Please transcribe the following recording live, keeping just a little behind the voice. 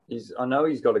I know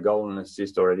he's got a goal and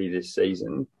assist already this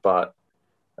season, but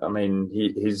I mean,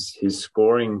 his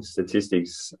scoring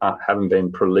statistics haven't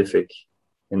been prolific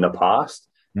in the past.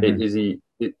 Mhm.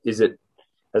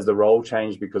 Has the role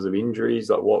changed because of injuries?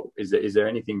 Like, what is there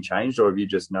anything changed, or have you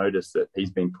just noticed that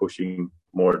he's been pushing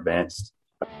more advanced?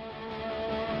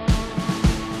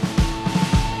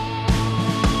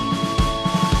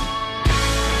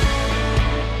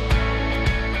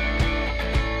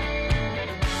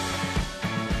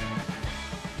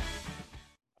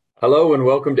 Hello and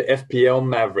welcome to FPL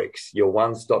Mavericks, your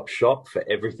one-stop shop for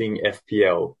everything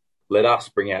FPL. Let us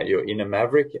bring out your inner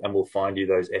Maverick and we'll find you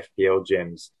those FPL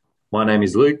gems. My name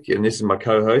is Luke and this is my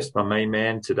co-host, my main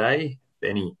man today,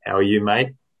 Benny. How are you,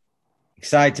 mate?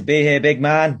 Excited to be here, big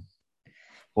man.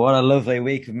 What a lovely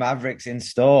week of Mavericks in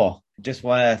store. Just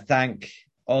want to thank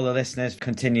all the listeners for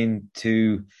continuing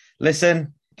to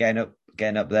listen, getting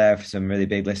up there for some really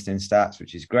big listening stats,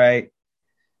 which is great.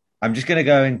 I'm just going to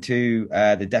go into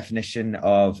the definition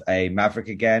of a Maverick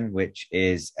again, which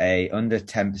is a under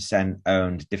 10%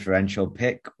 owned differential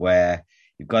pick where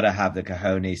you've got to have the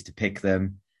cojones to pick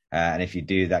them. And if you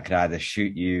do, that could either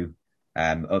shoot you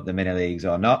up the mini leagues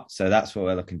or not. So that's what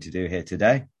we're looking to do here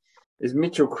today. Is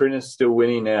Mitchell Crinus still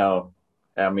winning our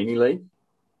mini league?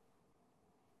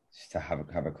 Just to have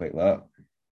a quick look.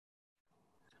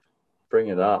 Bring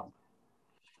it up.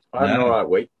 I had an all right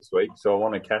week this week, so I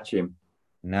want to catch him.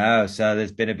 No, so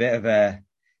there's been a bit of a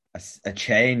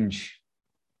change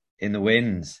in the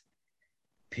wins.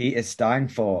 Peter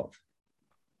Steinfort,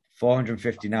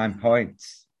 459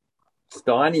 points.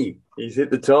 Steiny, he's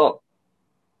hit the top.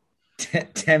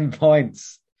 10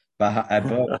 points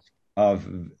above of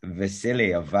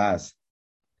Vasily of Vaz.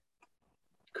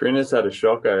 Crinus had a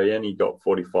shocker. He only got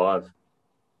 45.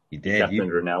 He did. Captain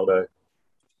Ronaldo.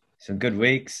 Some good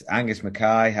weeks. Angus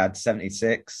Mackay had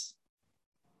 76.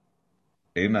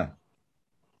 Boomer.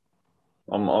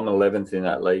 I'm 11th in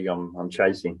that league. I'm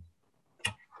chasing.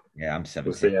 Yeah, I'm 17th.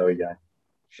 We'll see how we go.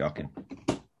 Shocking.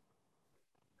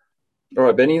 All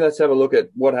right, Benny, let's have a look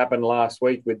at what happened last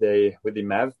week with the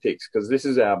Mav picks, because this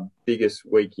is our biggest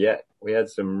week yet. We had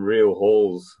some real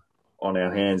hauls on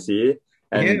our hands here.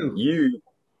 And you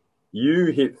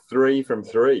hit 3 from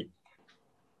 3.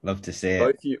 Love to see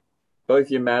it. Both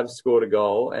your Mavs scored a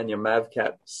goal and your Mav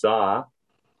cap Saar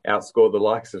outscored the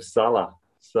likes of Salah.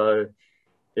 So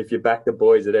if you back the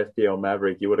boys at FPL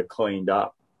Maverick, you would have cleaned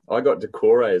up. I got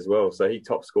Decore as well, so he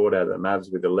top scored out of the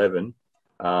Mavs with 11.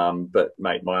 But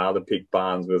mate, my other pick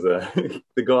Barnes was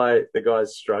the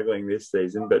guy's struggling this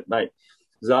season. But mate,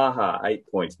 Zaha 8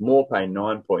 points, Morpay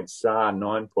 9 points, Saar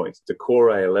 9 points,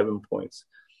 Decore 11 points,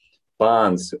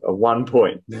 Barnes 1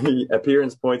 point,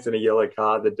 appearance points and a yellow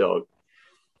card. The dog.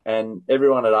 And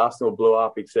everyone at Arsenal blew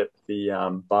up except the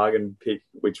bargain pick,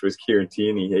 which was Kieran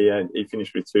Tierney. He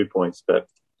finished with 2 points, but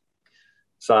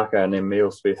Saka and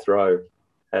Emile Smith-Rowe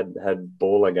had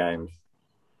baller games.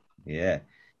 Yeah.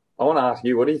 I want to ask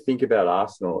you, what do you think about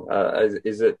Arsenal?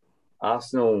 Is it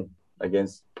Arsenal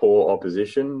against poor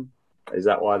opposition? Is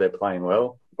that why they're playing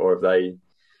well? Or have they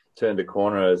turned a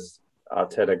corner as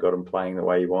Arteta got them playing the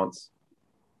way he wants?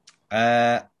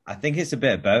 I think it's a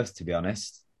bit of both, to be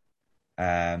honest.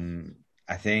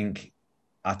 I think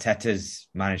Arteta's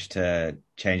managed to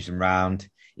change them round.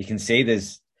 You can see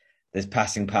there's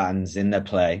passing patterns in their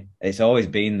play. It's always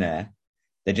been there.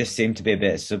 There just seem to be a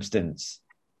bit of substance.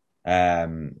 I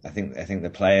think the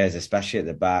players, especially at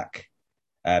the back,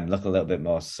 look a little bit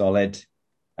more solid.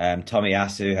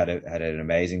 Tomiyasu had an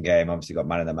amazing game. Obviously, got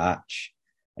man of the match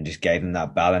and just gave them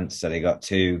that balance. So they got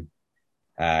two,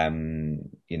 wing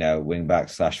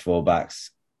backs / fullbacks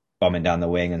bombing down the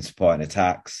wing and supporting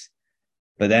attacks.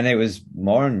 But then it was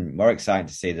more and more exciting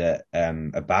to see that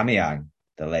Aubameyang,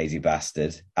 the lazy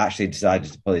bastard, actually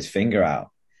decided to pull his finger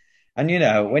out. And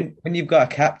when you've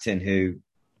got a captain who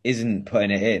isn't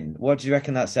putting it in, what do you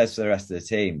reckon that says for the rest of the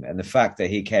team? And the fact that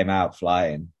he came out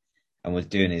flying and was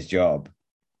doing his job,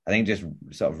 I think just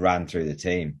sort of ran through the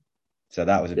team. So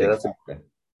that was a big factor.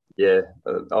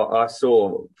 I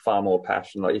saw far more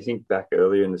passion. Like, you think back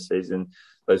earlier in the season,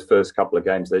 those first couple of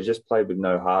games, they just played with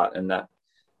no heart. And that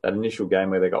initial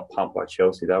game where they got pumped by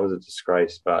Chelsea, that was a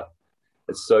disgrace. But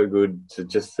it's so good to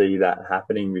just see that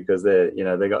happening because they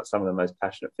got some of the most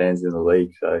passionate fans in the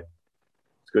league. So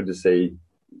it's good to see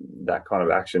that kind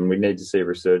of action. We need to see a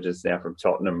resurgence now from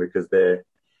Tottenham because they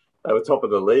were top of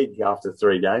the league after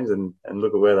 3 games, and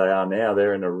look at where they are now.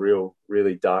 They're in a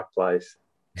really dark place.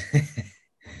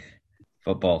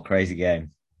 Football, crazy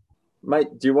game.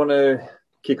 Mate, do you want to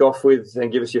kick off with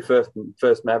and give us your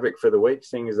first Maverick for the week,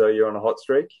 seeing as though you're on a hot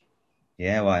streak?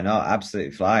 Yeah, why not?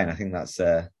 Absolutely flying. I think that's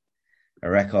a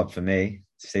record for me.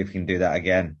 see if we can do that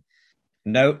again.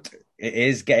 Note, it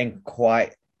is getting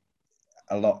quite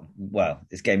a lot. Well,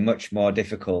 it's getting much more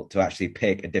difficult to actually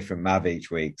pick a different Mav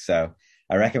each week. So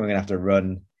I reckon we're going to have to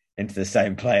run into the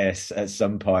same players at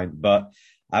some point. But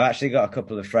I've actually got a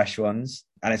couple of fresh ones,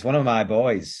 and it's one of my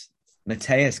boys,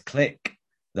 Mateusz Klich,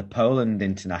 the Poland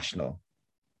international.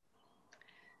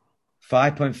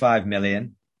 5.5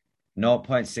 million,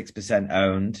 0.6%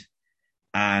 owned,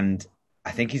 and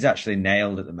I think he's actually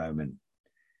nailed at the moment.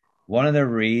 One of the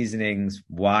reasonings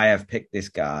why I've picked this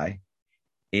guy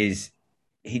is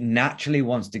he naturally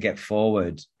wants to get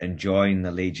forward and join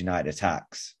the Leeds United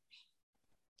attacks.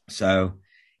 So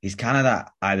he's kind of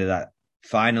that, either that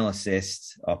final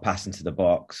assist or pass into the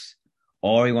box,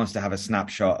 or he wants to have a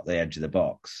snapshot at the edge of the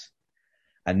box.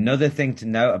 Another thing to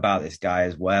note about this guy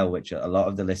as well, which a lot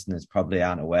of the listeners probably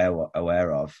aren't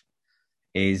aware of,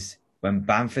 is when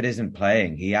Bamford isn't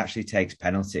playing, he actually takes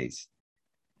penalties.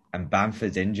 And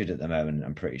Bamford's injured at the moment,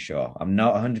 I'm pretty sure. I'm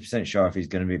not 100% sure if he's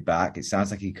going to be back. It sounds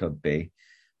like he could be.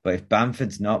 But if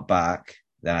Bamford's not back,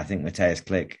 then I think Mateusz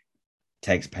Klich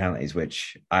takes penalties,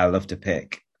 which I love to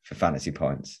pick for fantasy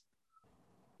points.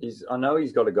 I know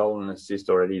he's got a goal and assist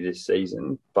already this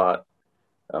season, but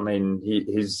I mean,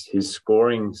 his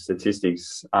scoring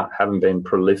statistics haven't been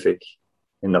prolific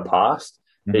in the past.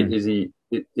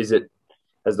 Mm-hmm.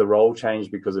 Has the role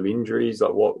changed because of injuries?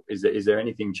 Like, what is there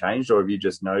anything changed, or have you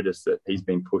just noticed that he's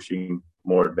been pushing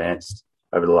more advanced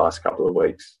over the last couple of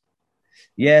weeks?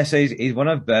 Yeah, so he's one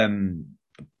of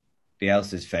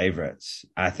Bielsa's favourites.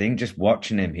 I think just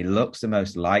watching him, he looks the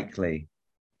most likely,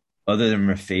 other than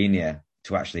Rafinha,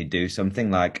 to actually do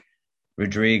something. Like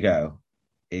Rodrigo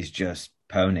is just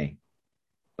pony.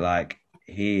 Like,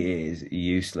 he is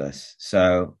useless.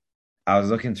 So I was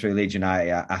looking through Leeds United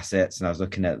assets and I was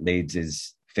looking at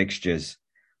Leeds' fixtures.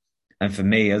 And for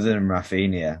me, other than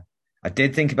Rafinha, I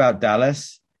did think about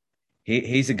Dallas.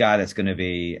 He's a guy that's going to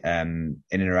be in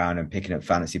and around and picking up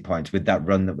fantasy points with that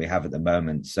run that we have at the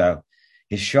moment. So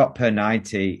his shot per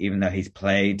 90, even though he's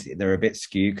played, they're a bit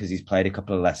skewed because he's played a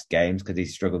couple of less games because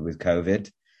he's struggled with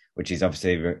COVID, which he's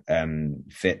obviously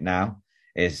fit now,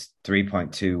 is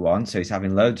 3.21. So he's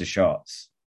having loads of shots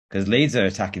because Leeds are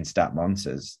attacking stat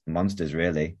monsters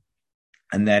really.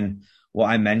 And then what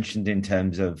I mentioned in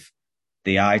terms of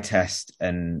the eye test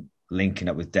and linking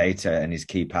up with data and his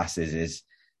key passes is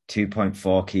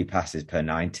 2.4 key passes per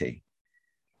 90.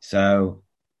 So,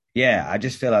 yeah, I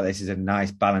just feel like this is a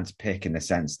nice balanced pick in the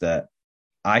sense that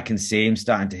I can see him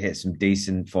starting to hit some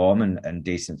decent form and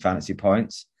decent fantasy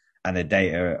points, and the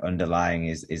data underlying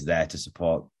is there to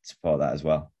support that as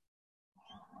well.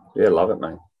 Yeah, love it,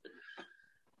 mate.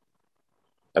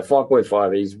 At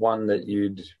 5.5, he's one that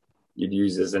you'd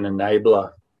use as an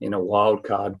enabler in a wild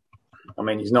card. I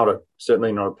mean, he's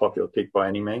certainly not a popular pick by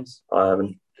any means.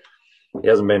 He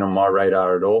hasn't been on my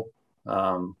radar at all.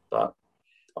 But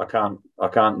I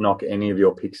can't knock any of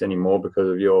your picks anymore because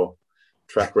of your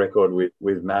track record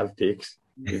with Mav picks.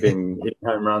 You've been hitting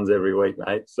home runs every week,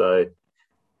 mate. So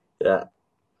yeah,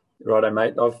 righto,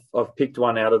 mate. I've picked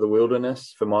one out of the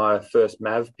wilderness for my first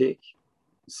Mav pick.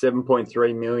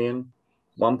 7.3 million,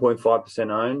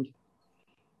 1.5% owned.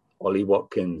 Ollie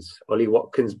Watkins,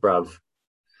 bruv.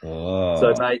 Oh.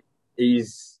 So, mate,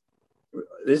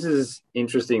 this is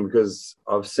interesting because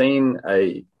I've seen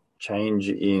a change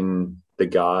in the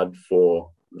guard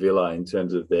for Villa in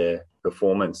terms of their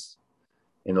performance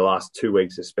in the last 2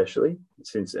 weeks, especially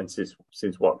since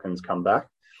Watkins come back.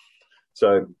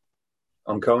 So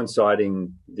I'm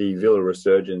coinciding the Villa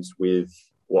resurgence with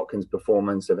Watkins'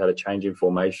 performance. They've had a change in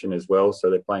formation as well, so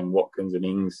they're playing Watkins and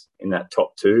Ings in that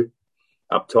top two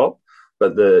up top.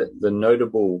 But the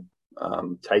notable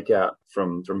takeout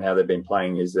from how they've been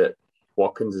playing is that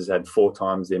Watkins has had 4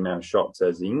 times the amount of shots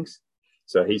as Ings.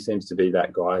 So he seems to be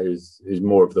that guy who's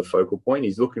more of the focal point.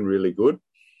 He's looking really good.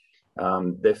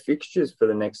 Their fixtures for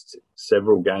the next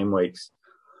several game weeks,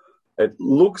 it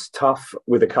looks tough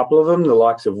with a couple of them, the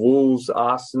likes of Wolves,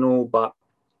 Arsenal, but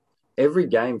every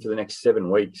game for the next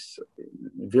 7 weeks,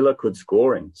 Villa could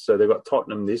score in. So they've got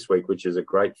Tottenham this week, which is a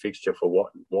great fixture for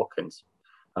Watkins.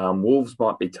 Wolves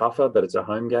might be tougher, but it's a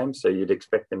home game, so you'd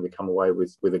expect them to come away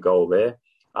with a goal there.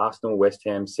 Arsenal, West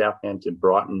Ham, Southampton,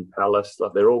 Brighton, Palace,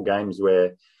 they're all games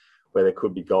where there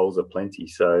could be goals aplenty.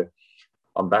 So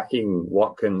I'm backing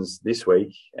Watkins this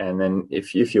week, and then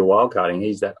if you're wildcarding,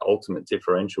 he's that ultimate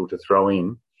differential to throw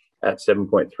in at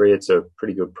 7.3. It's a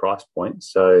pretty good price point,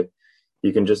 so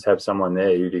you can just have someone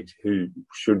there who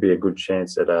should be a good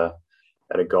chance at a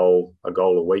goal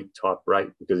a week type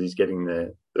rate because he's getting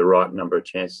the right number of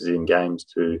chances in games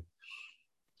to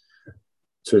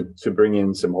bring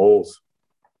in some hauls.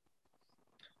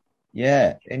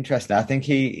 Yeah, interesting. I think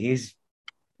he's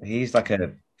like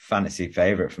a fantasy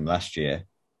favorite from last year.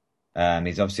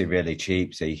 He's obviously really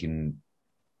cheap, so you can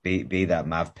be that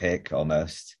Mav pick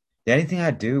almost. The only thing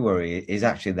I do worry is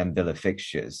actually them Villa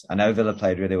fixtures. I know Villa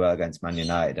played really well against Man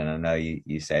United, and I know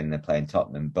you saying they're playing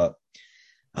Tottenham, but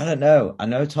I don't know. I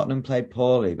know Tottenham played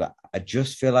poorly, but I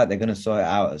just feel like they're going to sort it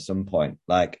out at some point.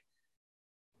 Like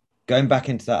going back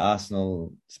into that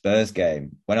Arsenal Spurs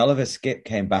game, when Oliver Skip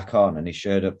came back on and he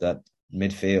showed up that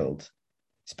midfield,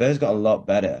 Spurs got a lot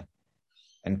better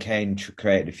and Kane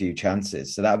created a few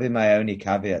chances. So that would be my only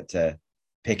caveat to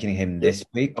picking him Yeah, this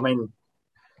week. I mean,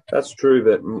 that's true,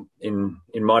 but in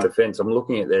my defence, I'm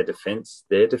looking at their defence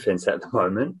at the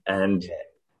moment, and Yeah.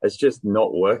 it's just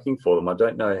not working for them. I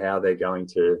don't know how they're going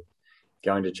to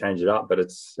change it up, but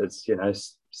it's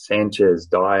Sanchez,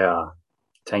 Dyer,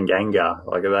 Tanganga,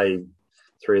 like are they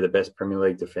three of the best Premier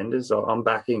League defenders? I'm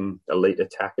backing elite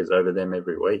attackers over them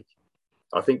every week.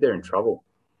 I think they're in trouble.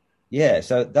 Yeah,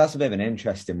 so that's a bit of an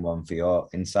interesting one for your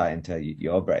insight into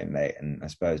your brain, mate, and I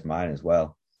suppose mine as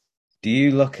well. Do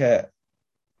you look at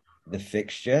the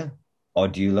fixture or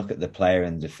do you look at the player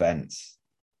in defense?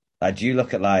 Like, do you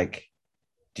look at like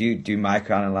do you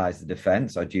microanalyze the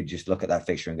defense or do you just look at that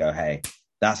fixture and go, hey,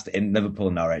 that's in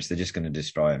Liverpool Norwich, they're just going to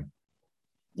destroy him?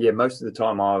 Yeah, most of the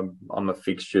time I'm a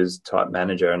fixtures type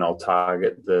manager, and I'll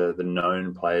target the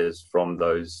known players from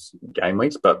those game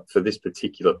weeks. But for this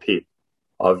particular pit,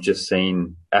 I've just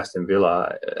seen Aston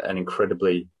Villa, an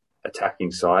incredibly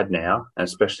attacking side now, and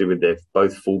especially with their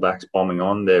both fullbacks bombing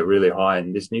on, they're really high,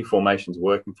 and this new formation's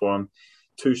working for them.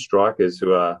 Two strikers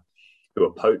who are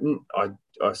potent.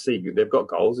 I see they've got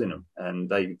goals in them, and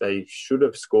they should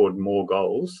have scored more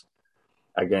goals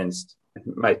against.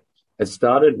 Mate, it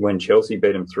started when Chelsea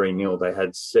beat them 3-0. They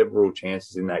had several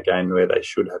chances in that game where they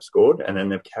should have scored, and then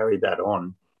they've carried that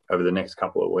on over the next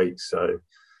couple of weeks. So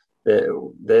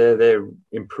they're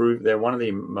improved. They're one of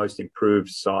the most improved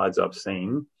sides I've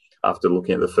seen after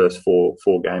looking at the first four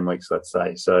game weeks, let's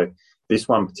say. So this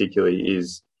one particularly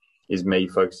is me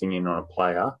focusing in on a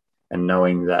player and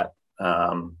knowing that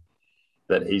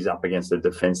that he's up against a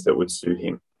defense that would suit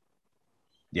him.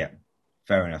 Yeah,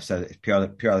 fair enough. So it's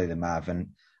purely the Mav, and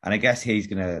I guess he's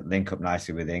going to link up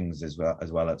nicely with Ings as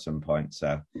well at some point. So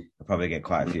I'll probably get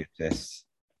quite a few assists.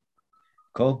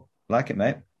 Cool, like it,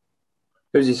 mate.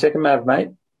 Who's your second Mav, mate?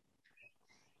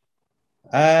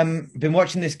 Been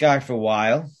watching this guy for a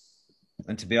while,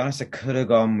 and to be honest, I could have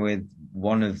gone with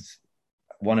one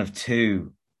of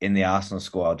two in the Arsenal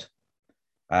squad.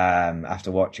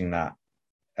 After watching that,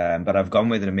 but I've gone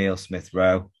with an Emil Smith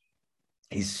Rowe.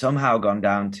 He's somehow gone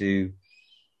down to,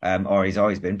 or he's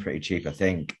always been pretty cheap, I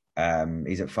think.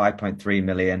 He's at 5.3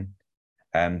 million,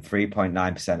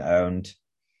 3.9%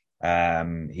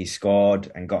 owned. He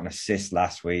scored and got an assist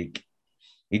last week.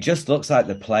 He just looks like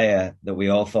the player that we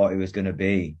all thought he was going to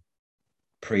be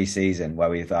pre-season, where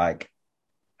we're like,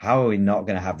 how are we not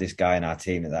going to have this guy in our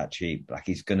team at that cheap? Like,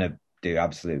 he's going to do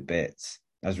absolute bits.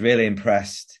 I was really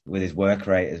impressed with his work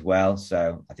rate as well.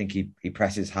 So I think he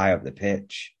presses high up the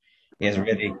pitch. He has a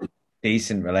really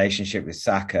decent relationship with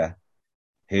Saka,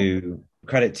 who,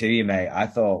 credit to you, mate, I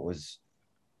thought was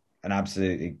an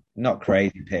absolutely not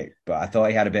crazy pick, but I thought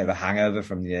he had a bit of a hangover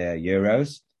from the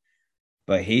Euros.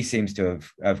 But he seems to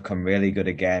have come really good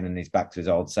again, and he's back to his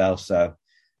old self. So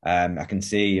I can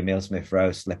see Emil Smith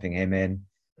Rowe slipping him in.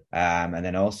 And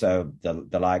then also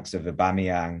the likes of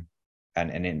Aubameyang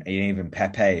and even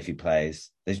Pepe if he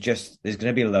plays. There's going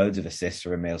to be loads of assists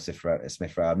for Emil Smith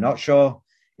Rowe. I'm not sure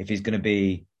if he's going to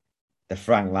be the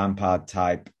Frank Lampard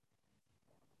type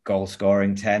goal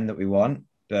scoring 10 that we want,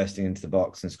 bursting into the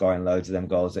box and scoring loads of them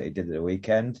goals that he did at the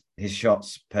weekend. His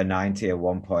shots per 90 are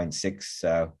 1.6,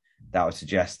 so that would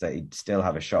suggest that he'd still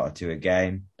have a shot or two a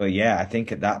game. But yeah, I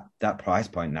think at that price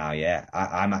point now, yeah,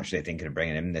 I'm actually thinking of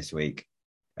bringing him this week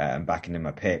and backing him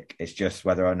a pick. It's just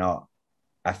whether or not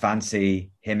I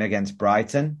fancy him against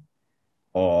Brighton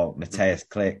or Matthias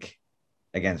Klick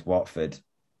against Watford. It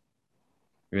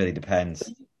really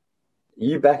depends.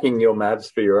 You backing your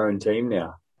Mavs for your own team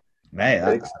now. Mate,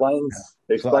 It explains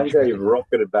how you've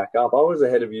rocketed back up. I was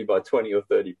ahead of you by 20 or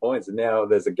 30 points, and now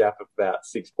there's a gap of about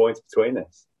 6 points between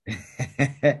us.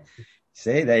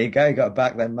 See, there you go. You got to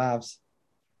back them Mavs.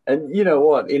 And you know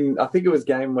what? I think it was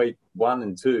game week 1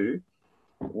 and 2.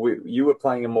 You were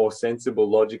playing a more sensible,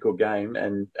 logical game,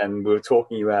 and we were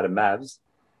talking you out of Mavs,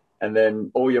 and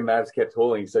then all your Mavs kept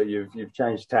hauling. So you've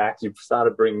changed tacks. You've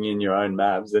started bringing in your own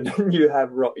Mavs, and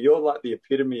you're like the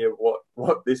epitome of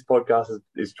what this podcast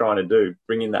is trying to do,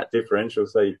 bring in that differential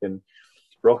so you can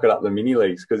rocket up the mini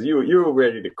leagues, because you were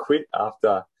ready to quit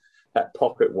after that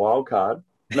pocket wild card.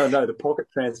 No, the pocket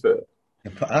transfer.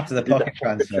 After the Did pocket that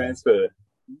pocket transfer, it transfer,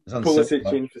 was on Pulisic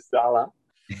Super. in for Salah,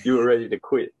 you were ready to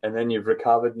quit, and then you've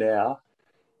recovered now.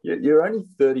 You're only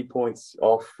 30 points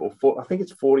off, I think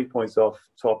it's 40 points off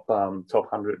top 100K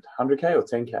or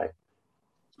 10K.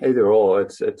 Either or,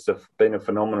 it's been a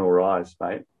phenomenal rise,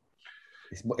 mate.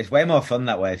 It's way more fun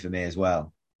that way for me as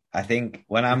well. I think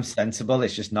when I'm sensible,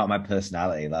 it's just not my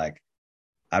personality. Like,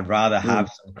 I'd rather have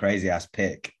some crazy ass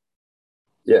pick.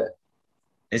 Yeah,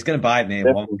 It's going to bite me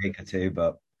in one definitely. week or two,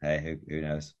 but hey, who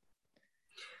knows?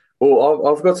 Well,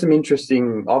 I've got some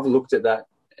interesting. I've looked at that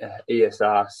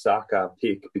ESR Saka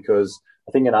pick because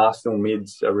I think an Arsenal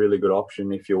mid's a really good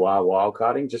option if you are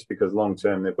wildcarding, just because long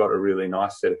term they've got a really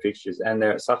nice set of fixtures and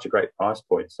they're at such a great price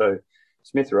point. So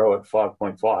Smith Rowe at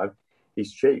 5.5,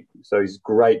 he's cheap, so he's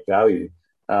great value.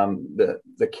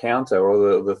 The counter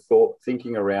or the thought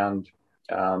thinking around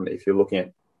if you're looking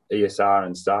at ESR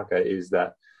and Saka is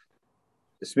that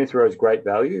Smith Rowe's great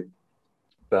value,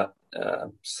 but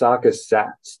Saka's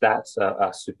stats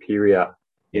are superior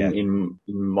Yeah. in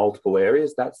multiple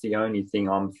areas. That's the only thing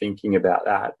I'm thinking about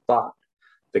that. But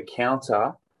the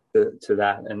counter to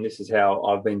that, and this is how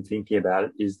I've been thinking about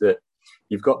it, is that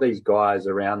you've got these guys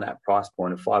around that price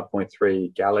point of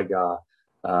 5.3, Gallagher,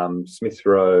 Smith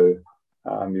Rowe,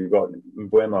 you've got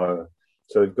Mbeumo.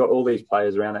 So you've got all these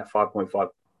players around that 5.5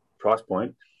 price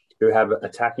point who have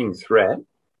attacking threat.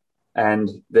 And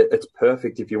it's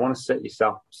perfect if you want to set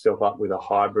yourself up with a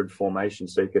hybrid formation.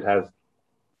 So you could have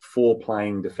 4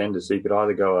 playing defenders. So you could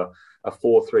either go a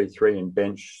 4-3-3 and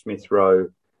bench Smith Rowe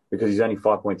because he's only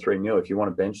 5.3 mil. If you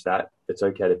want to bench that, it's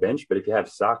okay to bench. But if you have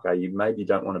Saka, you maybe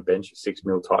don't want to bench a 6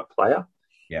 mil type player.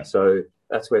 Yeah. So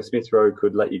that's where Smith Rowe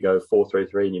could let you go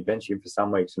 4-3-3 and you bench him for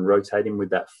some weeks and rotate him with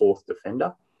that 4th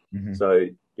defender. Mm-hmm. So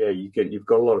yeah, you've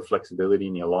got a lot of flexibility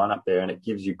in your lineup there, and it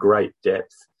gives you great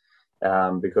depth.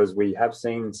 Because we have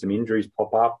seen some injuries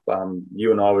pop up.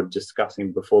 You and I were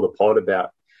discussing before the pod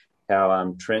about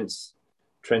how Trent's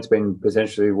been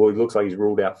potentially, well, it looks like he's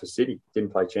ruled out for City.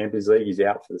 Didn't play Champions League. He's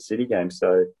out for the City game.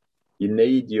 So you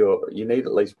need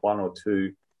at least 1 or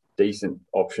 2 decent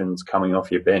options coming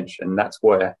off your bench, and that's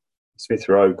where Smith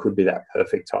Rowe could be that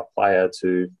perfect type player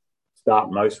to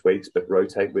start most weeks, but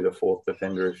rotate with a 4th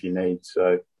defender if you need.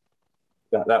 So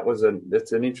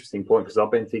that's an interesting point because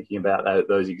I've been thinking about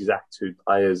those exact 2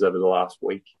 players over the last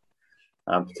week,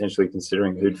 potentially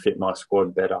considering who'd fit my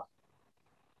squad better.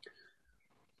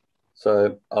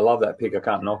 So I love that pick. I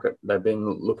can't knock it. They've been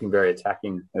looking very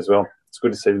attacking as well. It's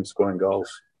good to see them scoring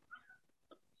goals.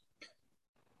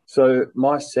 So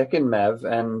my second Mav,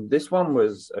 and this one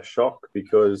was a shock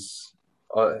because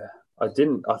I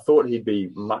thought he'd be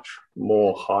much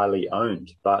more highly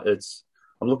owned, but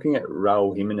I'm looking at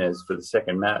Raul Jimenez for the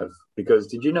second Mav because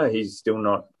did you know he's still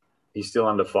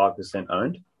under 5%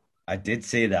 owned? I did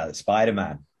see that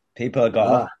Spider-Man. People have got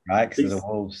off, right? Because of the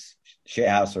Wolves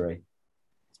shithousery.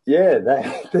 Yeah,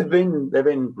 they've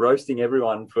been roasting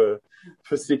everyone for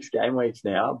 6 game weeks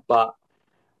now. But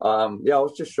I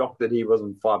was just shocked that he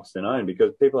wasn't 5% owned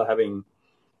because people are having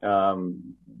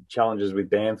challenges with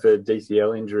Bamford,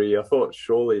 DCL injury. I thought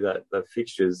surely that the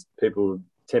fixtures,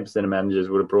 10% of managers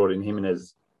would have brought in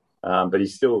Jimenez, but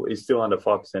he's still under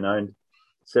 5% owned,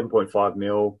 7.5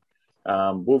 mil.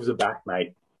 Wolves are back,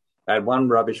 mate. I had one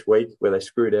rubbish week where they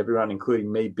screwed everyone,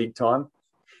 including me, big time.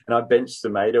 And I benched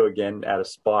Semedo again out of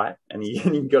spite, and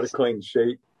he got a clean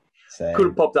sheet. Same. Could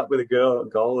have popped up with a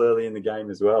goal early in the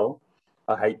game as well.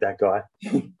 I hate that guy.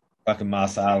 Fucking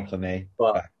Marcel for me.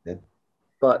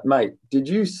 But mate, did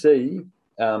you see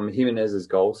Jimenez's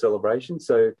goal celebration?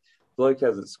 So bloke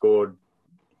hasn't scored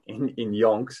in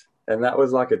yonks, and that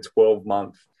was like a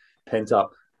 12-month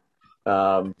pent-up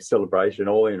celebration,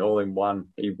 all in one.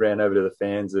 He ran over to the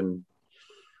fans and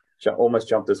almost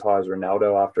jumped as high as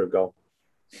Ronaldo after a goal.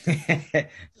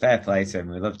 Fair play to him.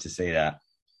 We'd love to see that.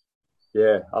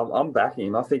 Yeah, I'm backing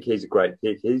him. I think he's a great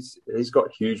pick. He's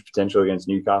got huge potential against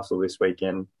Newcastle this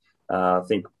weekend. I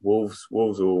think Wolves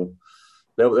will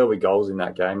there'll be goals in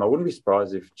that game. I wouldn't be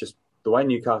surprised if just the way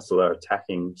Newcastle are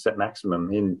attacking St.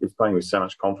 Maximum is playing with so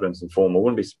much confidence and form. I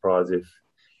wouldn't be surprised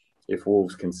if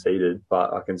Wolves conceded,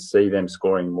 but I can see them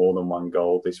scoring more than 1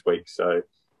 goal this week. So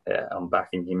yeah, I'm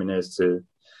backing Jimenez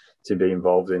to be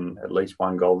involved in at least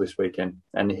 1 goal this weekend.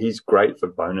 And he's great for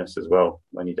bonus as well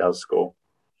when he does score.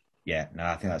 Yeah, no,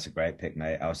 I think that's a great pick,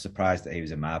 mate. I was surprised that he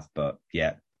was a Mav, but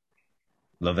yeah,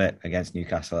 love it against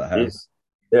Newcastle at home.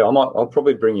 Yeah, I'll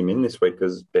probably bring him in this week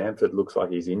because Bamford looks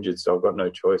like he's injured, so I've got no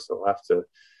choice. I'll have to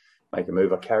make a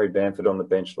move. I carried Bamford on the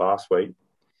bench last week,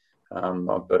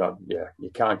 but you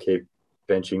can't keep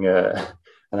benching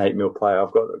an 8 mil player.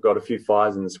 I've got a few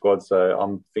fires in the squad, so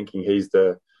I'm thinking he's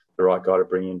the right guy to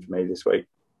bring in for me this week.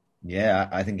 Yeah,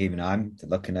 I think even I'm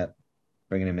looking at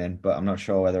bringing him in, but I'm not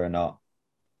sure whether or not.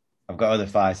 I've got other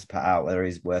fives to put out, whether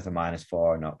he's worth a -4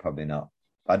 or not. Probably not.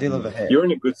 But I do love a hit. You're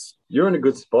in a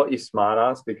good spot, you smart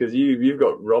ass, because you've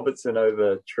got Robertson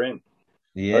over Trent.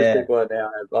 Most Yeah. people are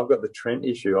now. I've got the Trent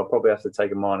issue. I'll probably have to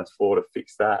take a -4 to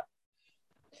fix that,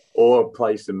 or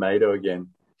play Semedo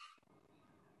again.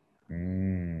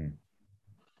 Mm.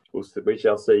 We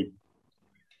shall see.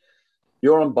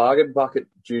 You're on bargain bucket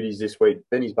duties this week.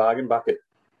 Benny's bargain bucket.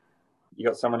 You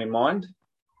got someone in mind?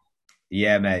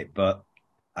 Yeah, mate. But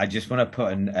I just want to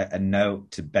put a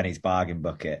note to Benny's bargain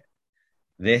bucket.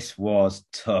 This was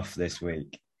tough this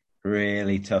week.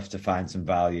 Really tough to find some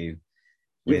value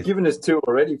You've with. given us two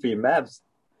already for your Mavs.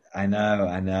 I know,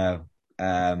 I know.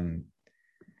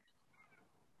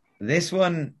 This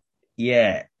one,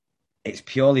 yeah, it's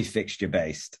purely fixture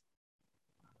based.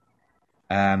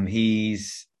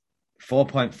 He's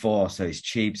 4.4, so he's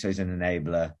cheap, so he's an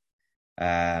enabler.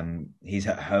 He's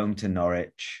at home to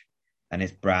Norwich, and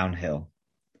it's Brownhill.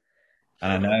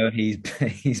 And I know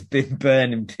he's been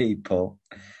burning people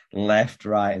left,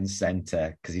 right, and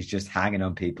centre because he's just hanging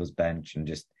on people's bench and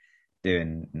just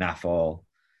doing naff all.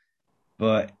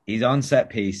 But he's on set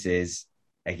pieces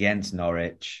against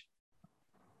Norwich.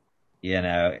 You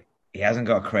know, he hasn't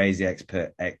got a crazy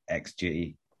expert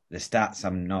XG. The stats,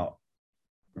 I'm not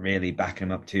really backing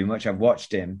him up too much. I've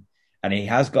watched him, and he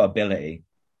has got ability.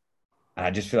 And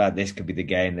I just feel like this could be the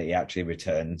game that he actually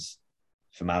returns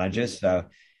for managers. So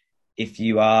if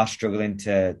you are struggling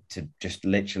to just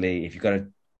literally, if you've got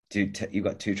you've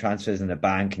got two transfers in the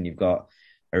bank and you've got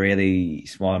a really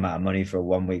small amount of money for a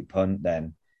 1 week punt,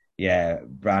 then yeah,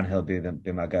 Brownhill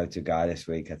be my go-to guy this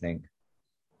week, I think.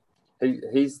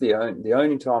 He's the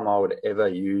only time I would ever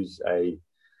use a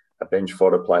bench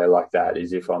fodder player like that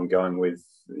is if I'm going with,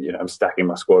 I'm stacking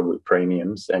my squad with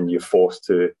premiums and you're forced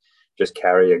to just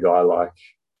carry a guy like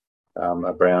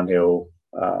a Brownhill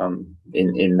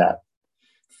in that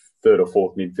third or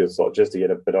fourth midfield slot just to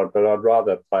get it. But I'd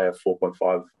rather play a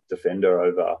 4.5 defender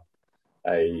over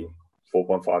a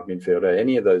 4.5 midfielder.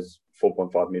 Any of those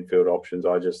 4.5 midfield options,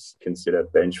 I just consider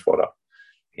bench fodder.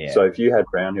 Yeah. So if you had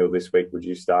Brownhill this week, would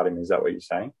you start him? Is that what you're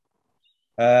saying?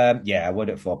 Yeah, I would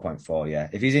at 4.4. Yeah,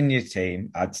 if he's in your team,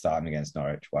 I'd start him against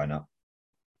Norwich. Why not?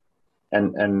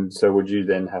 And so would you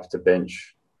then have to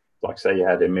bench, like say you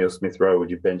had Emil Smith Rowe,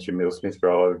 would you bench Emil Smith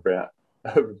Rowe over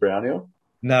Brownhill?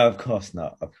 No, of course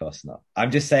not. Of course not.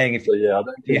 I'm just saying if So yeah, I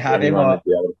don't you think have him anyone or would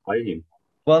be able to play him.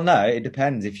 well, no, it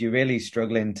depends. If you're really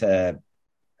struggling to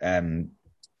um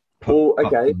Well, pop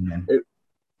okay. him in.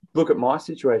 Look at my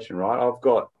situation, right? I've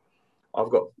got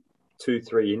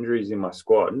 2-3 injuries in my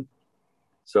squad,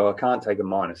 so I can't take a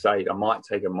 -8. I might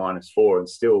take a -4, and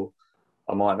still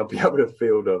I might not be able to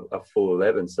field a full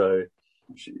 11. So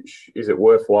is it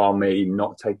worthwhile me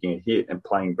not taking a hit and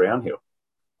playing Brownhill?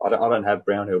 I don't have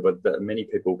Brownhill, but many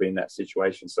people will be in that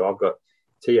situation. So I've got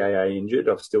TAA injured.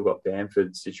 I've still got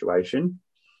Bamford's situation.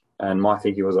 And my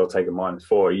thinking was I'll take a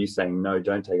 -4. Are you saying, no,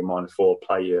 don't take a -4,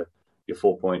 play your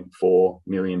 4.4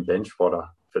 million bench fodder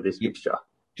for this fixture?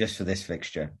 Just for this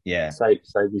fixture, yeah,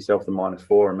 Save yourself the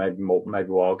 -4 and maybe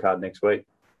wildcard next week.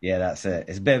 yeah, that's it.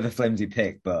 It's a bit of a flimsy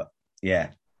pick, but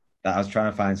yeah, that I was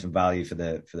trying to find some value for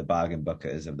the bargain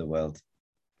bucketers of the world.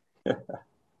 All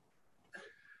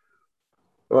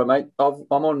right, mate.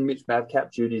 I'm on Mitch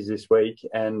Madcap duties this week,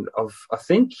 and I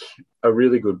think a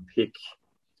really good pick.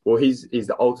 Well, he's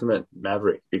the ultimate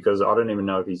maverick because I don't even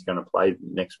know if he's going to play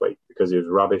next week because he was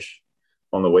rubbish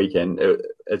on the weekend.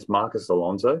 It's Marcus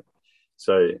Alonso,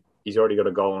 so he's already got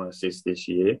a goal and assist this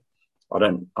year.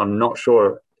 I'm not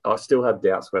sure. I still have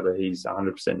doubts whether he's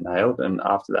 100% nailed, and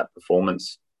after that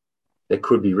performance, there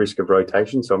could be risk of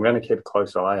rotation. So I'm going to keep a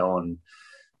close eye on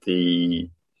the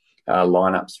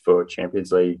lineups for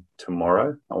Champions League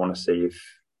tomorrow. I want to see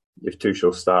if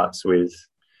Tuchel starts with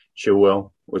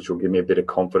Chilwell, which will give me a bit of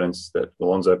confidence that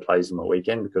Alonso plays on the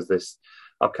weekend because this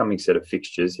upcoming set of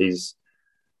fixtures, he's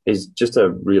just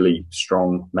a really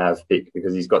strong Mav pick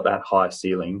because he's got that high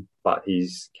ceiling, but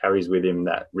he's carries with him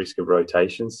that risk of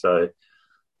rotation. So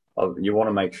you want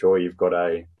to make sure you've got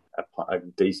a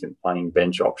decent playing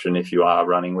bench option if you are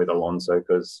running with Alonso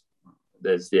because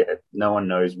no one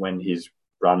knows when his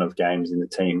run of games in the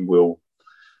team will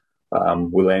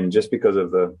end just because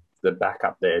of the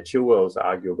backup there. Chilwell's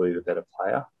arguably the better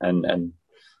player and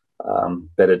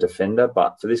better defender,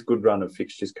 but for this good run of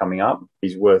fixtures coming up,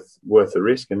 he's worth the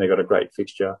risk, and they've got a great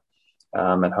fixture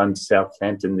at home to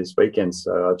Southampton this weekend.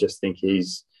 So I just think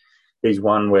he's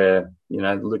one where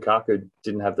Lukaku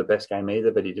didn't have the best game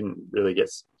either, but he didn't really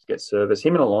get service.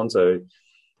 Him and Alonso,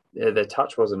 their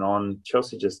touch wasn't on.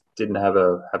 Chelsea just didn't have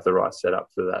the right setup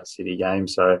for that City game.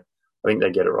 So I think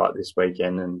they get it right this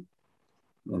weekend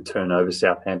and turn over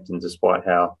Southampton, despite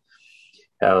how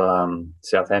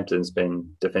Southampton's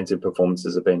defensive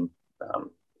performances have been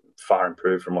far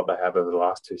improved from what they have over the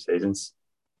last 2 seasons.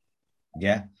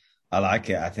 Yeah, I like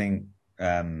it. I think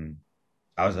I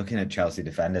was looking at Chelsea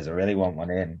defenders. I really want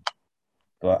one in,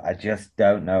 but I just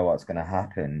don't know what's going to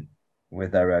happen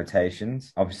with their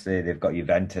rotations. Obviously, they've got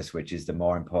Juventus, which is the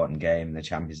more important game in the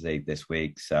Champions League this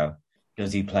week. So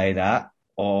does he play that?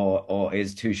 Or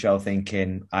is Tuchel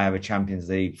thinking, I have a Champions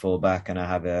League fullback and I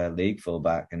have a league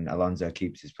fullback, and Alonso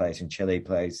keeps his place and Chile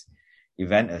plays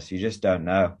Juventus? You just don't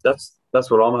know. That's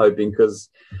what I'm hoping, because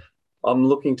I'm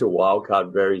looking to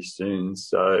wildcard very soon,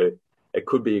 so it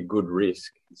could be a good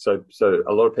risk. So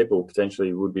a lot of people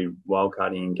potentially would be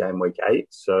wildcarding in game week 8.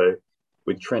 So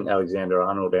with Trent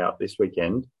Alexander-Arnold out this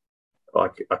weekend, I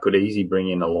could easily bring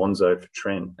in Alonso for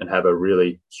Trent and have a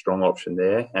really strong option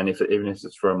there. And even if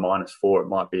it's for a -4, it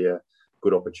might be a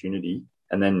good opportunity.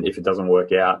 And then if it doesn't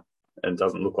work out and it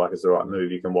doesn't look like it's the right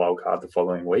move, you can wildcard the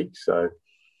following week. So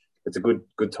it's a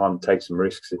good time to take some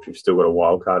risks if you've still got a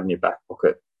wildcard in your back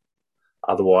pocket.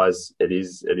 Otherwise, it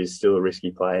is still a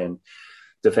risky play. And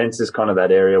defense is kind of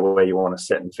that area where you want to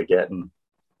set and forget and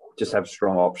just have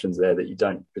strong options there that you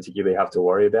don't particularly have to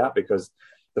worry about, because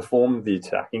the form of the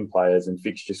attacking players and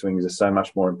fixture swings are so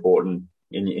much more important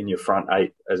in your front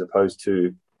 8 as opposed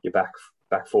to your back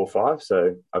 4-5.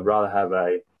 So I'd rather have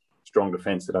a strong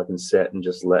defence that I can set and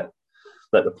just let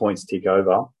the points tick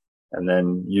over, and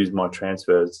then use my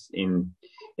transfers in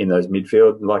those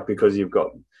midfield. Like, because you've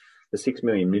got the 6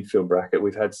 million midfield bracket,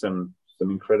 we've had some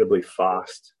incredibly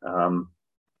fast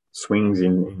swings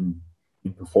in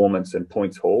performance and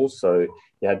points hauls. So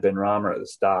you had Benrahma at the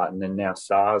start, and then now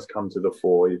Sarr's come to the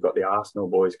fore. You've got the Arsenal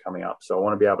boys coming up. So I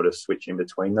want to be able to switch in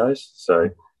between those. So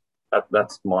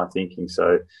that's my thinking.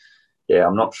 So, yeah,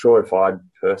 I'm not sure if I'd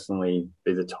personally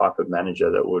be the type of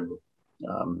manager that would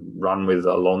run with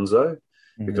Alonso,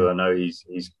 because I know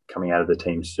he's coming out of the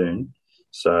team soon.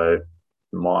 So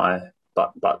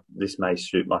but this may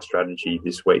suit my strategy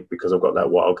this week because I've got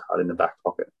that wild card in the back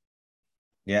pocket.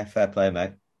 Yeah, fair play,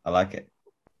 mate. I like it.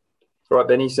 All right,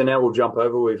 Benny. So now we'll jump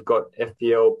over. We've got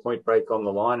FPL Point Break on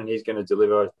the line, and he's going to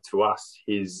deliver to us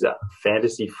his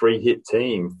fantasy free hit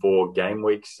team for game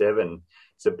week 7.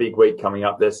 It's a big week coming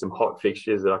up. There's some hot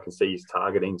fixtures that I can see he's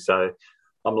targeting. So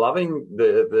I'm loving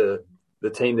the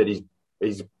team that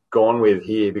he's gone with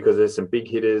here, because there's some big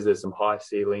hitters, there's some high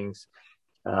ceilings.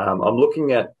 I'm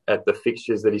looking at the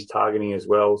fixtures that he's targeting as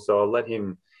well. So I'll let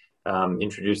him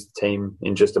introduce the team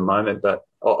in just a moment, but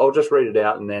I'll just read it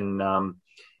out, and then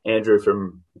Andrew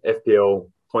from FPL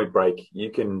Point Break,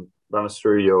 you can run us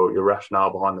through your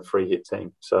rationale behind the free hit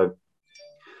team. So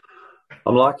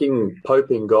I'm liking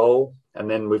Pope in goal, and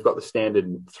then we've got the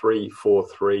standard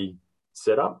 3-4-3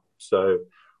 setup. So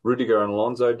Rudiger and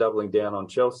Alonso doubling down on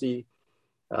Chelsea.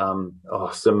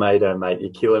 Semedo, mate,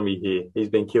 you're killing me here. He's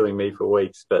been killing me for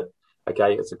weeks, but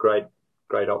okay, it's a great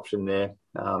option there.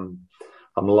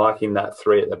 I'm liking that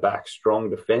 3 at the back, strong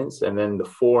defence, and then the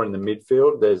 4 in the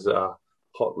midfield. There's a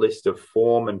hot list of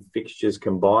form and fixtures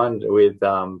combined with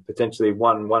potentially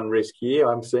one risk here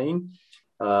I'm seeing.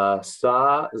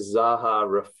 Sarr, Zaha,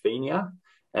 Rafinha,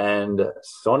 and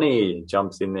Sonny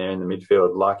jumps in there in the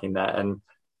midfield, liking that.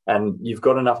 And you've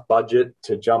got enough budget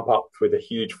to jump up with a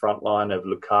huge front line of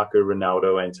Lukaku,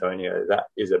 Ronaldo, Antonio. That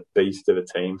is a beast of a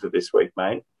team for this week,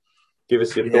 mate. Give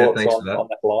us your thoughts on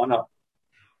that lineup.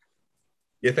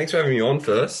 Yeah, thanks for having me on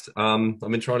first. I've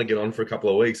been trying to get on for a couple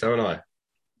of weeks, haven't I?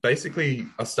 Basically,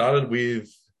 I started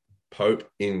with Pope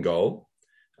in goal.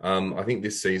 I think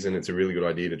this season it's a really good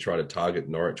idea to try to target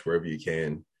Norwich wherever you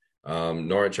can.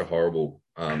 Norwich are horrible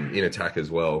in attack as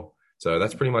well. So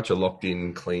that's pretty much a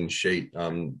locked-in clean sheet.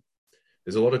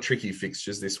 There's a lot of tricky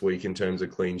fixtures this week in terms of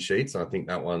clean sheets. I think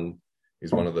that one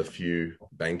is one of the few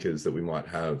bankers that we might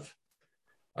have.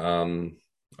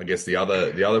 I guess the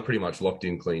other pretty much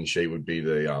locked-in clean sheet would be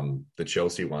the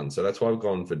Chelsea one. So that's why I've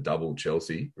gone for double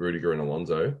Chelsea, Rudiger and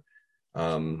Alonso.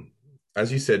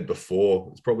 As you said before,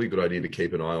 it's probably a good idea to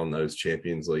keep an eye on those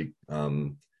Champions League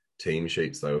team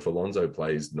sheets, though. If Alonso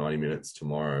plays 90 minutes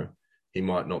tomorrow, he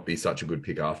might not be such a good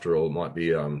pick after all. It might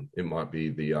be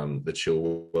the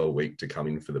Chilwell week to come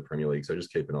in for the Premier League. So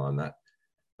just keep an eye on that.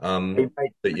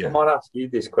 But yeah, I might ask you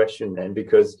this question then,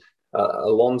 because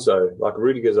Alonso, like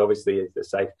Rudiger's obviously a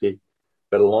safe pick,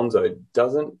 but Alonso,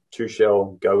 doesn't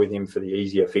Tuchel go with him for the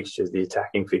easier fixtures, the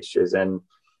attacking fixtures, and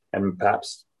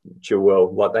perhaps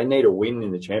Chilwell, like they need a win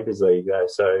in the Champions League,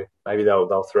 so maybe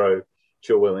they'll throw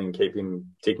Chilwell in, keep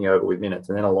him ticking over with minutes,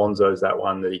 and then Alonso's that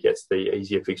one that he gets the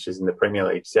easier fixtures in the Premier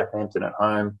League. Southampton at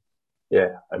home,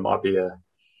 yeah, it might be a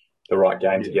the right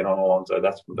game to get on Alonso.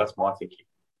 That's my thinking.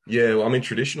 Yeah, well, I mean,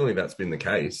 traditionally that's been the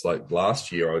case. Like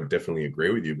last year, I would definitely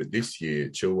agree with you, but this year,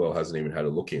 Chilwell hasn't even had a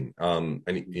look in. And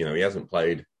he hasn't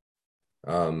played,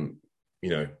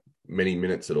 many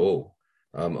minutes at all.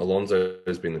 Alonso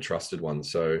has been the trusted one,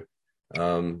 so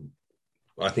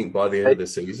I think by the end of the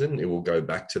season, it will go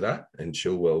back to that, and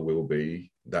Chilwell will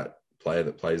be that player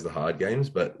that plays the hard games.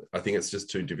 But I think it's just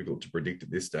too difficult to predict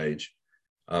at this stage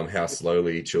how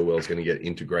slowly Chilwell's going to get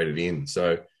integrated in.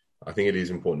 So I think it is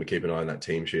important to keep an eye on that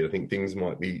team sheet. I think things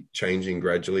might be changing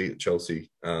gradually at Chelsea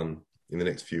in the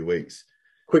next few weeks.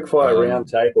 Quick fire round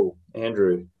table,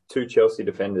 Andrew. 2 Chelsea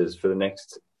defenders for the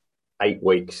next 8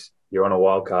 weeks. You're on a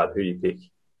wild card. Who do you pick?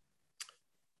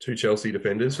 2 Chelsea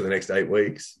defenders for the next 8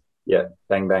 weeks. Yeah,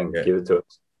 bang, bang. Yeah. Give it to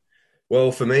us.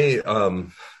 Well, for me, I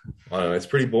don't know. It's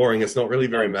pretty boring. It's not really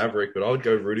very Maverick, but I would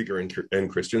go Rudiger and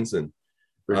Christensen.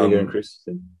 Rudiger and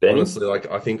Christensen. Benny? Honestly,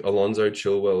 I think Alonso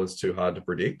Chilwell is too hard to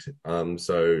predict.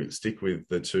 So stick with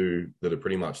the 2 that are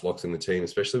pretty much locks in the team,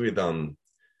 especially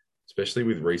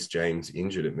with Reece James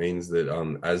injured. It means that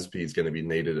Aspi is going to be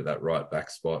needed at that right back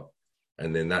spot,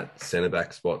 and then that centre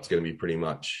back spot is going to be pretty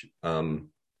much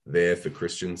there for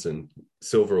Christensen.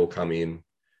 Silva will come in,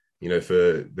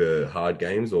 for the hard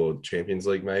games or Champions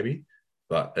League maybe,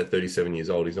 but at 37 years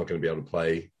old, he's not going to be able to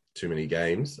play too many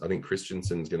games. I think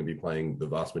Christensen's going to be playing the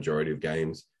vast majority of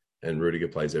games, and Rudiger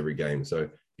plays every game. So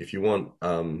if you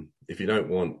don't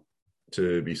want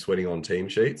to be sweating on team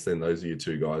sheets, then those are your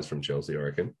 2 guys from Chelsea, I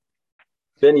reckon.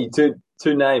 Benny, two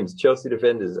names, Chelsea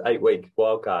defenders, 8-week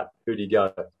wild card. Who do you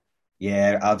go?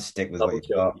 Yeah, I'll stick with what you've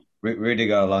got.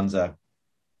 Rudiger, Alonso.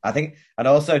 I think, and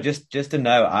also just to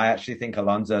know, I actually think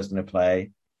Alonso's going to play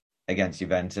against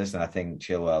Juventus, and I think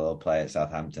Chilwell will play at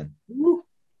Southampton.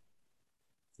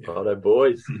 Righto,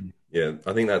 boys. Yeah,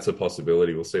 I think that's a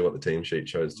possibility. We'll see what the team sheet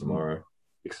shows tomorrow.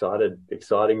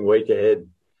 Exciting week ahead.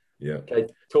 Yeah. Okay,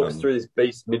 talk us through this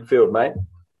beast midfield, mate.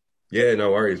 Yeah,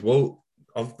 no worries. Well,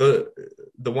 of the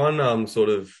one sort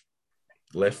of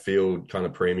left field kind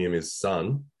of premium is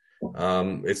Son.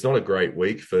 It's not a great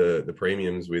week for the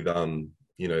premiums with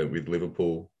with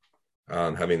Liverpool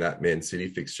having that Man City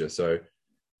fixture. So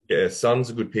yeah, Son's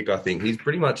a good pick, I think. He's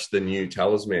pretty much the new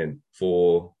talisman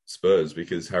for Spurs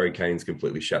because Harry Kane's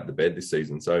completely shat the bed this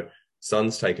season. So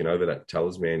Son's taken over that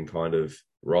talisman kind of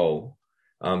role.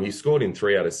 He scored in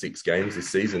 3 out of 6 games this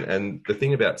season. And the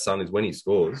thing about Son is when he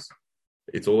scores,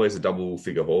 it's always a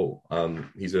double-figure haul.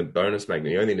 He's a bonus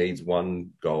magnet. He only needs 1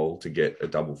 goal to get a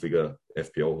double-figure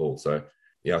FPL haul. So,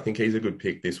 yeah, I think he's a good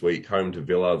pick this week. Home to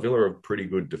Villa. Villa are pretty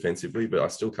good defensively, but I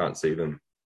still can't see them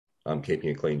keeping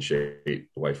a clean sheet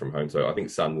away from home. So I think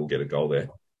Son will get a goal there.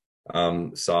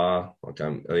 Sarr, I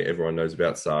think everyone knows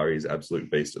about Sarr. He's an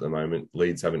absolute beast at the moment.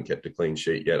 Leeds haven't kept a clean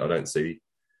sheet yet. I don't see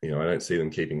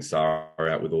them keeping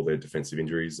Sarr out with all their defensive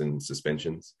injuries and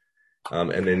suspensions.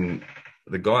 And then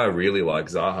the guy I really like,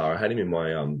 Zaha, I had him in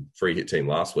my free hit team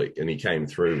last week, and he came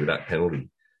through with that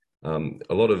penalty.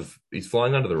 He's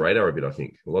flying under the radar a bit, I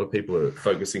think. A lot of people are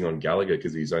focusing on Gallagher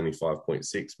because he's only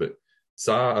 5.6, but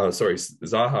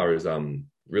Zaha is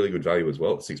really good value as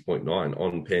well at 6.9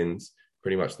 on pens,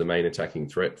 pretty much the main attacking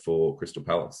threat for Crystal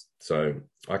Palace. So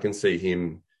I can see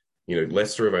him,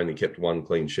 Leicester have only kept 1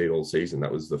 clean sheet all season.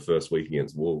 That was the first week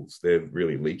against Wolves. They're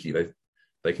really leaky.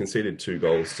 They conceded 2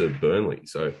 goals to Burnley.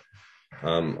 So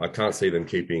I can't see them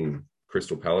keeping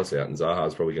Crystal Palace out, and Zaha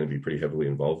is probably going to be pretty heavily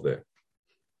involved there.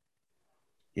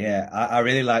 Yeah, I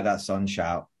really like that Son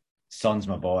shout. Son's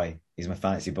my boy. He's my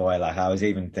fantasy boy. Like I was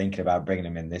even thinking about bringing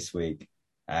him in this week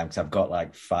because I've got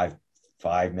like 5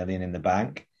 million in the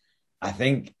bank. I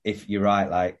think if you're right,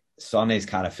 like Son is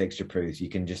kind of fixture proof. You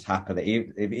can just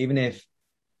happily, even if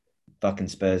fucking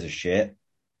Spurs are shit,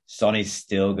 Son is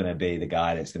still going to be the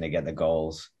guy that's going to get the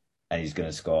goals and he's going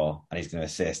to score and he's going to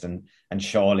assist. And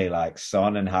surely like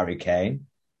Son and Harry Kane,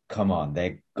 come on,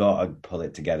 they got to pull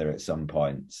it together at some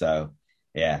point. So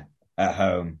yeah, at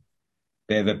home,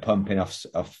 bit of a pumping off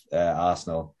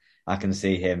Arsenal. I can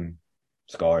see him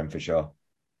scoring for sure.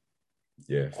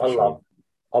 Yeah,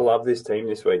 I love this team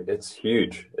this week. It's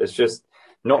huge. It's just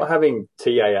not having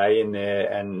TAA in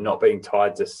there and not being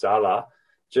tied to Salah.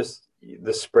 Just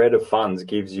the spread of funds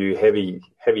gives you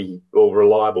heavy or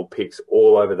reliable picks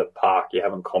all over the park. You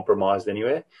haven't compromised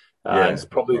anywhere. It's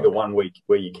probably the one week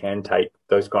where you can take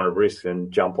those kind of risks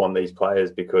and jump on these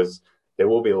players because there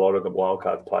will be a lot of the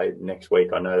wildcards played next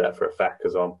week. I know that for a fact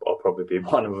because I'll probably be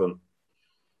one of them.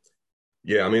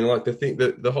 Yeah, I mean, like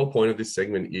the whole point of this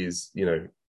segment is,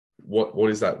 what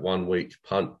is that 1 week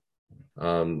punt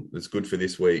that's good for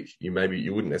this week? You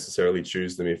wouldn't necessarily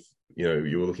choose them if you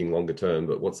were looking longer term,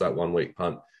 but what's that 1 week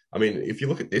punt? I mean, if you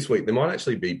look at this week, there might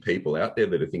actually be people out there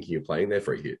that are thinking of playing their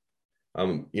free hit.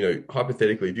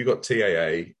 Hypothetically, if you've got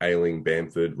TAA, Ailing,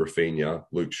 Bamford, Rafinha,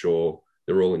 Luke Shaw,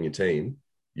 they're all in your team.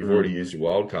 You've already used your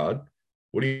wild card.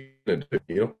 What are you going to do?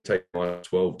 You're not going to take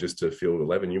 12 just to field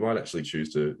 11. You might actually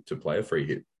choose to play a free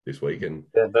hit this week. And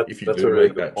if you do really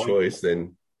make that point. choice,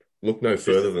 then look no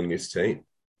further than this team.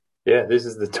 Yeah, this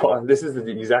is the time. This is the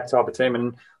exact type of team,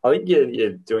 and I think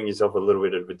you're doing yourself a little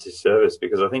bit of a disservice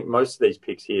because I think most of these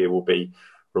picks here will be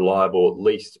reliable, at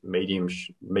least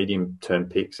medium term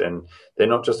picks, and they're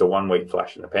not just a 1 week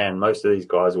flash in the pan. Most of these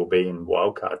guys will be in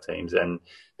wildcard teams, and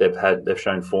they've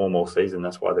shown form all season.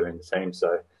 That's why they're in the team.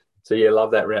 So yeah,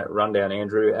 love that rundown,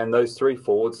 Andrew. And those 3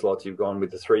 forward slots you've gone with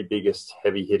the 3 biggest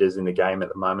heavy hitters in the game at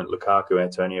the moment: Lukaku,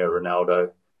 Antonio,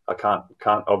 Ronaldo. I can't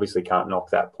knock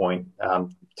that point.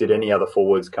 Did any other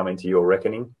forwards come into your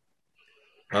reckoning?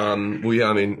 I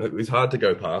mean, it's hard to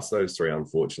go past those 3,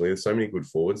 unfortunately. There's so many good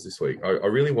forwards this week. I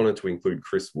really wanted to include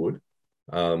Chris Wood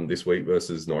this week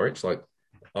versus Norwich. Like,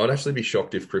 I'd actually be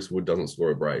shocked if Chris Wood doesn't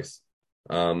score a brace.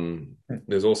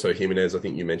 There's also Jimenez. I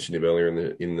think you mentioned him earlier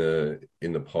in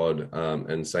the pod,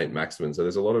 and Saint Maximin. So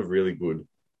there's a lot of really good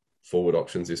forward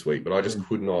options this week, but I just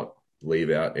could not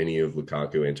leave out any of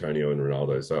Lukaku, Antonio, and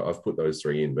Ronaldo. So I've put those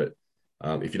 3 in, but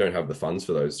if you don't have the funds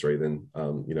for those 3, then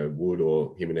Wood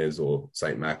or Jimenez or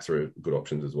Saint Max are good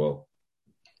options as well.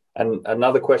 And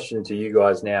another question to you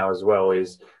guys now as well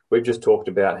is, we've just talked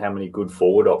about how many good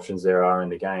forward options there are in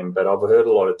the game, but I've heard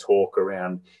a lot of talk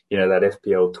around, that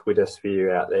FPL Twitter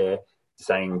sphere out there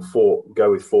saying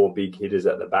go with 4 big hitters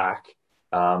at the back.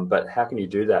 But how can you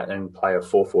do that and play a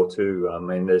 4-4-2? I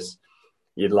mean,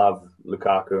 you'd love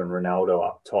Lukaku and Ronaldo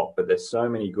up top, but there's so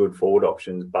many good forward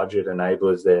options, budget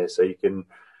enablers there. So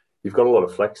you've got a lot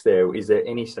of flex there. Is there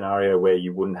any scenario where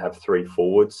you wouldn't have 3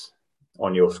 forwards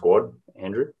on your squad,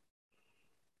 Andrew?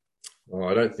 Oh,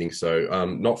 I don't think so.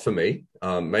 Not for me.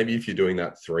 Maybe if you're doing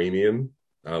that threemium,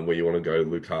 where you want to go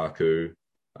Lukaku,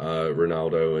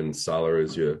 Ronaldo, and Salah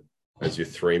as your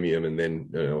threemium, and then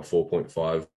a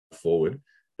 4.5 forward.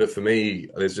 But for me,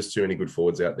 there's just too many good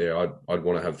forwards out there. I'd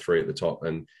want to have 3 at the top,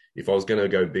 and if I was going to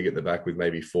go big at the back with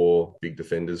maybe 4 big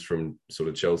defenders from sort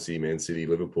of Chelsea, Man City,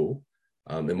 Liverpool,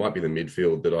 there might be the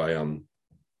midfield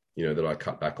that I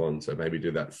cut back on. So maybe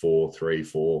do that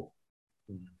 4-3-4.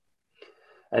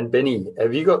 And Benny,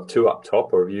 have you got 2 up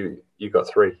top, or have you got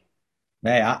 3?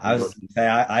 Mate, I was going to say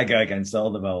I go against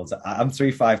all the molds. I'm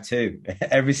 3-5-2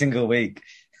 every single week.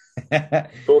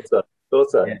 Thought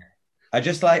so. Yeah. I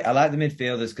like the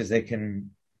midfielders because they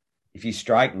can, if you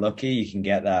strike lucky, you can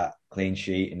get that clean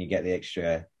sheet and you get the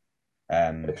extra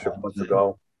points of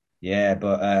goal. Yeah,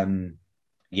 but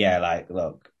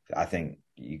look, I think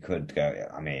you could go.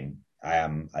 I mean, I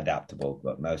am adaptable,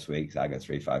 but most weeks I go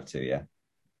 3-5-2. Yeah.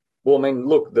 Well, I mean,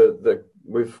 look,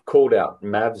 we've called out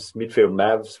midfield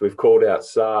Mavs. We've called out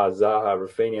Zaha,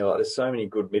 Rafinha. Like, there's so many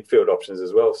good midfield options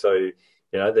as well. So,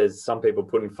 there's some people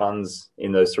putting funds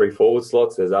in those 3 forward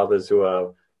slots. There's others who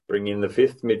are bringing the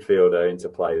 5th midfielder into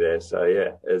play there. So,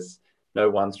 yeah, there's no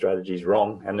one strategy's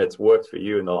wrong. And it's worked for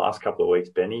you in the last couple of weeks,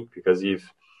 Benny, because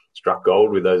you've struck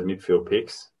gold with those midfield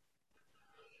picks.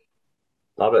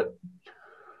 Love it.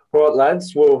 All right,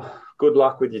 lads. Well, good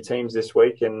luck with your teams this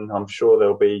week, and I'm sure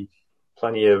there'll be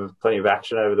plenty of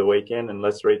action over the weekend. And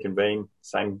let's reconvene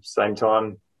same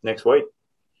time next week.